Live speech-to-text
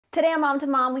Today on Mom to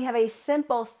Mom, we have a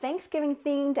simple Thanksgiving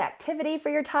themed activity for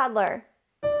your toddler.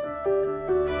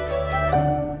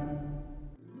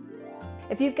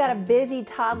 If you've got a busy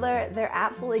toddler, they're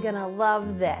absolutely gonna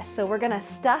love this. So we're gonna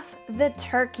stuff the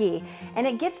turkey, and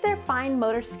it gets their fine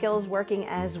motor skills working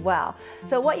as well.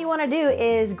 So what you wanna do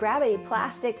is grab a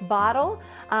plastic bottle.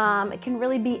 It can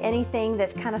really be anything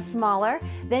that's kind of smaller.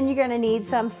 Then you're gonna need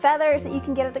some feathers that you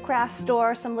can get at the craft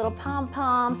store, some little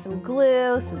pom-poms, some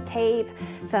glue, some tape,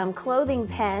 some clothing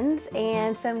pens,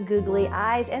 and some googly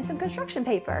eyes, and some construction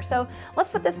paper. So let's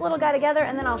put this little guy together,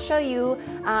 and then I'll show you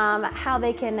how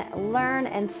they can learn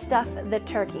and stuff the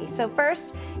turkey. So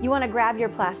first, you want to grab your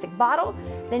plastic bottle,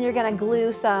 then you're going to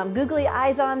glue some googly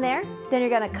eyes on there, then you're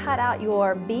going to cut out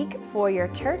your beak for your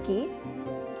turkey.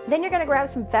 Then you're going to grab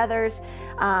some feathers.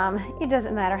 It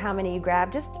doesn't matter how many you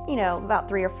grab, just, about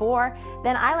 3 or 4.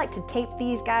 Then I like to tape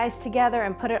these guys together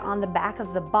and put it on the back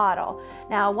of the bottle.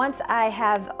 Now, once I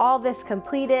have all this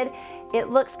completed, it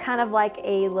looks kind of like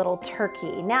a little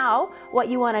turkey. Now, what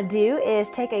you want to do is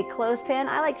take a clothespin.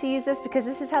 I like to use this because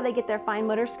this is how they get their fine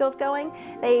motor skills going.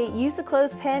 They use the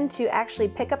clothespin to actually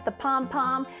pick up the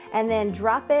pom-pom and then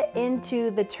drop it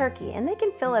into the turkey, and they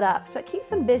can fill it up. So it keeps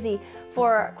them busy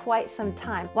for quite some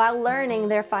time while learning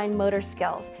their fine motor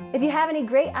skills. If you have any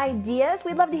great ideas,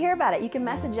 we'd love to hear about it. You can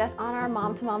message us on our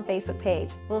Mom to Mom Facebook page.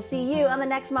 We'll see you on the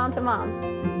next Mom to Mom.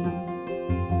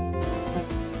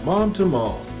 Mom to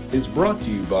Mom is brought to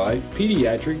you by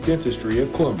Pediatric Dentistry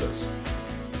of Columbus.